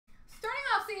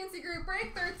Fancy Group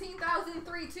Break,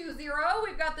 13,320.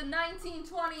 We've got the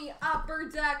 1920 Upper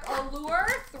Deck Allure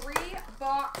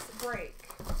 3-box break.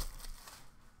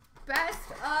 Best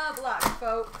of luck,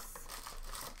 folks.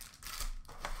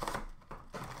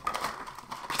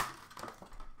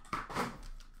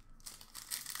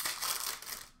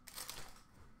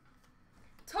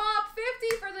 Top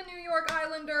 50 for the New York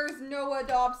Islanders, Noah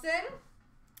Dobson.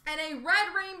 And a red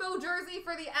rainbow jersey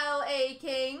for the LA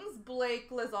Kings,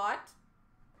 Blake Lizotte.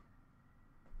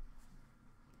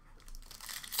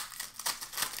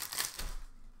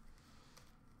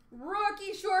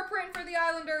 Rookie short print for the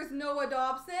Islanders, Noah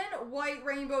Dobson. White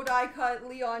rainbow die cut,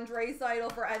 Leon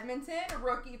Draisaitl for Edmonton.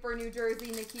 Rookie for New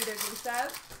Jersey, Nikita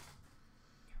Gusev.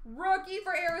 Rookie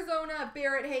for Arizona,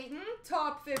 Barrett Hayton.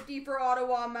 Top 50 for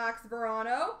Ottawa, Max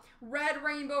Verano. Red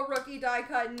rainbow rookie die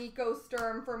cut, Nico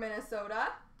Sturm for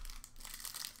Minnesota.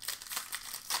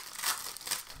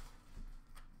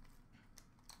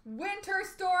 Winter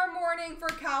Storm Morning for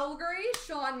Calgary,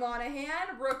 Sean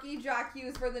Monahan. Rookie Jack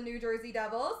Hughes for the New Jersey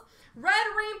Devils. Red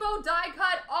rainbow die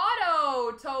cut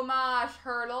auto, Tomas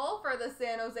Hertl for the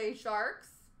San Jose Sharks.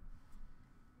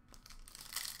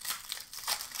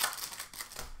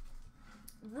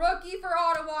 Rookie for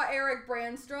Ottawa, Eric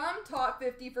Brandstrom. Top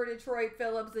 50 for Detroit,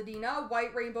 Philip Zadina.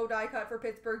 White rainbow die cut for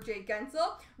Pittsburgh, Jake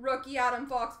Gensel. Rookie Adam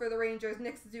Fox for the Rangers,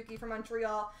 Nick Suzuki for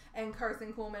Montreal, and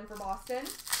Carson Coleman for Boston.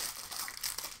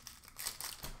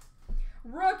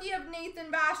 Rookie of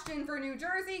Nathan Bastian for New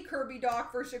Jersey, Kirby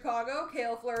Dach for Chicago,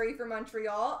 Cale Fleury for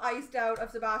Montreal, iced out of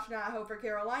Sebastian Aho for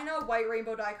Carolina, white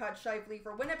rainbow die cut Scheifele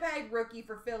for Winnipeg, rookie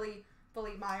for Philly,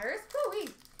 Philippe Myers. Woo-wee,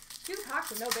 2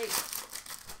 packs and no base.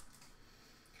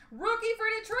 Rookie for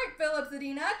Detroit, Philip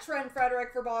Zadina, Trent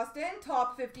Frederick for Boston,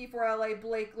 top 50 for LA,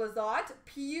 Blake Lizotte,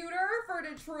 Pewter for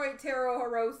Detroit, Taro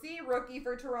Hirose, rookie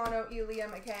for Toronto, Ilya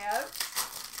Mikheyev.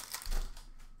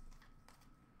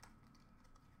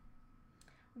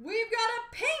 We've got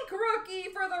a pink rookie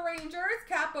for the Rangers,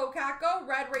 Capo Caco.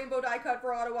 Red rainbow die cut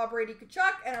for Ottawa, Brady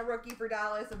Tkachuk. And a rookie for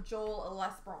Dallas of Joel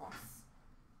Lesbrance.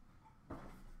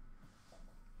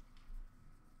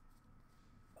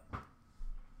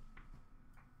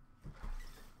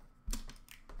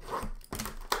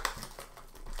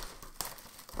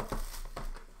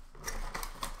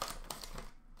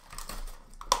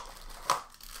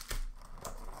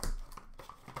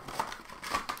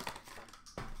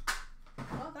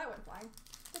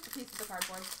 Just a piece of the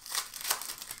cardboard.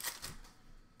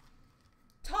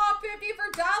 Top 50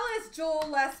 for Dallas,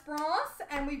 Joel Lesbrance.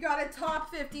 And we've got a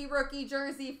top 50 rookie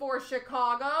jersey for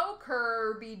Chicago,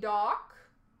 Kirby Dach.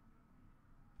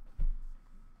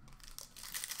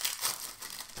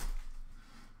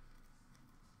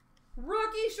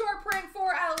 Rookie short print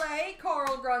for LA,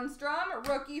 Carl Grundstrom.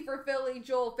 Rookie for Philly,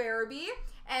 Joel Farabee.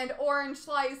 And orange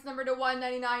slice number to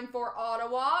 199 for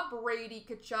Ottawa, Brady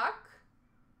Tkachuk.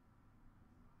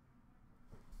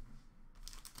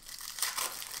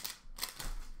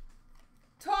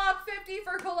 Top 50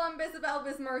 for Columbus of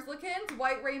Elvis Merzlikins.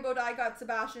 White rainbow die cut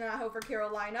Sebastian Aho for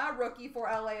Carolina. Rookie for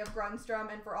LA of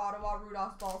Grundstrom, and for Ottawa,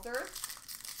 Rudolph Balcers.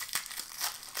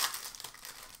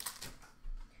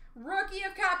 Rookie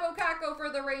of Capo Caco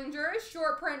for the Rangers.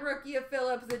 Short print rookie of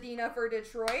Philip Zadina for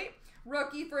Detroit.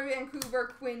 Rookie for Vancouver,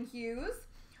 Quinn Hughes.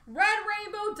 Red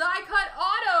rainbow die cut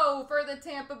auto for the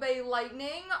Tampa Bay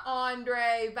Lightning,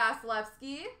 Andrei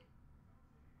Vasilevsky.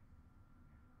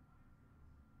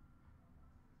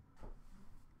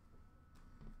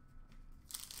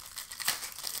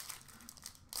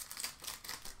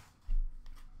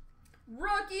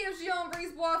 Rookie of Jean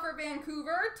Brisebois for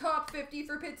Vancouver. Top 50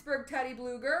 for Pittsburgh, Teddy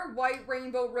Bluger. White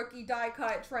rainbow rookie die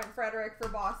cut, Trent Frederick for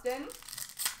Boston.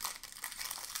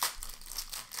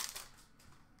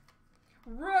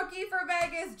 Rookie for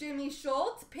Vegas, Jimmy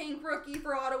Schultz. Pink rookie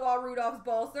for Ottawa, Rudolph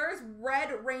Balcers.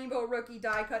 Red rainbow rookie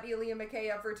die cut, Ilya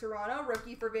Mikheyev for Toronto.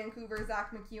 Rookie for Vancouver,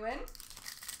 Zach McEwen.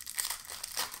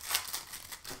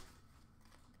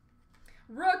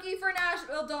 Rookie for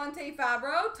Nashville, Dante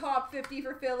Fabro. Top 50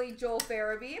 for Philly, Joel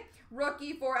Farabee.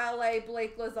 Rookie for LA,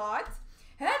 Blake Lizotte.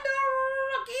 And a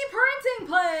rookie printing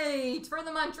plate for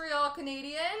the Montreal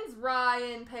Canadiens,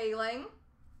 Ryan Poehling.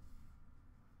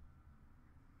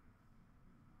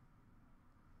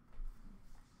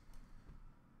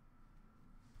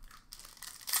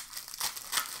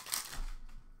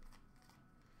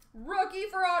 Rookie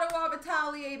for Ottawa,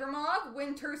 Vitaly Abramov.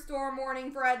 Winter Storm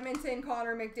Morning for Edmonton,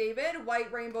 Connor McDavid.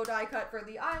 White rainbow die cut for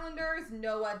the Islanders,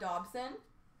 Noah Dobson.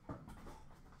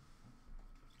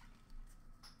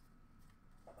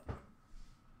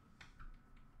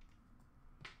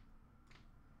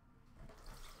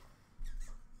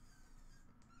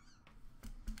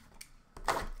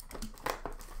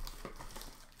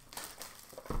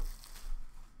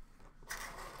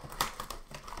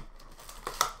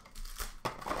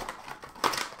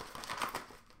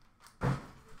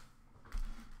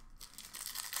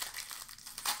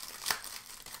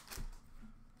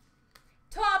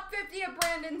 Rookie of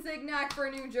Brandon Zignac for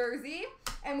New Jersey.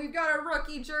 And we've got a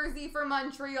rookie jersey for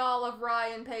Montreal of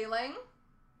Ryan Poehling.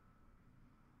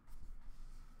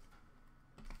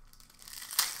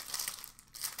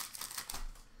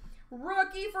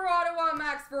 Rookie for Ottawa,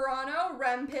 Max Verano.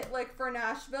 Rem Pitlick for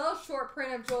Nashville. Short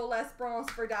print of Joel L'Esperance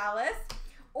for Dallas.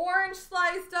 Orange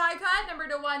slice die cut, number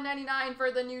to 199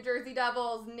 for the New Jersey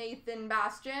Devils, Nathan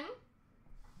Bastian.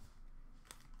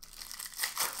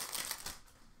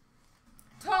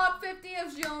 Top 50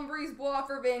 of Jean Brisebois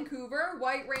for Vancouver.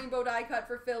 White rainbow die cut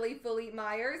for Philly, Philippe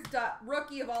Myers.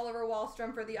 Rookie of Oliver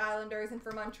Wahlstrom for the Islanders, and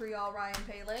for Montreal, Ryan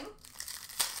Poehling.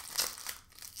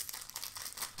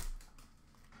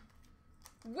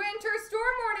 Winter Storm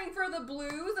Warning for the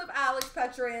Blues of Alex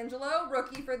Pietrangelo.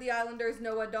 Rookie for the Islanders,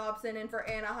 Noah Dobson, and for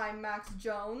Anaheim, Max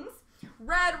Jones.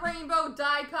 Red Rainbow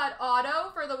Die Cut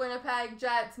Auto for the Winnipeg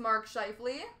Jets, Mark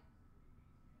Scheifele.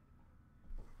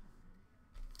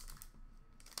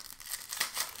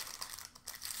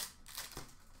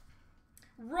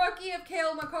 Rookie of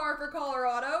Cale Makar for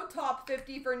Colorado. Top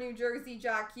 50 for New Jersey,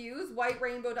 Jack Hughes. White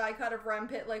rainbow die cut of Rem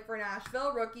Pitlick for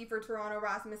Nashville. Rookie for Toronto,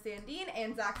 Rasmus Sandin.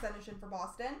 And Zach Senyshyn for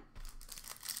Boston.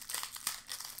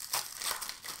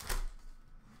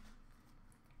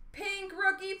 Pink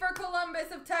rookie for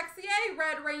Columbus of Texier.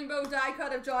 Red rainbow die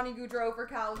cut of Johnny Gaudreau for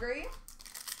Calgary.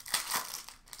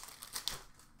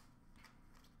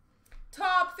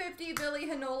 Top 50, Billy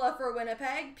Hanola for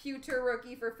Winnipeg. Pewter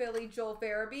rookie for Philly, Joel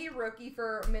Farabee. Rookie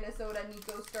for Minnesota,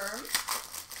 Nico Sturm.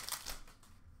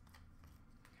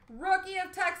 Rookie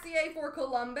of Texier for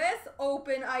Columbus.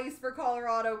 Open ice for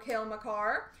Colorado, Cale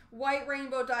Makar. White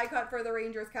rainbow die cut for the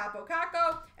Rangers, Capo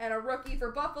Caco. And a rookie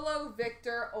for Buffalo,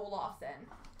 Victor Olofsson.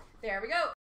 There we go.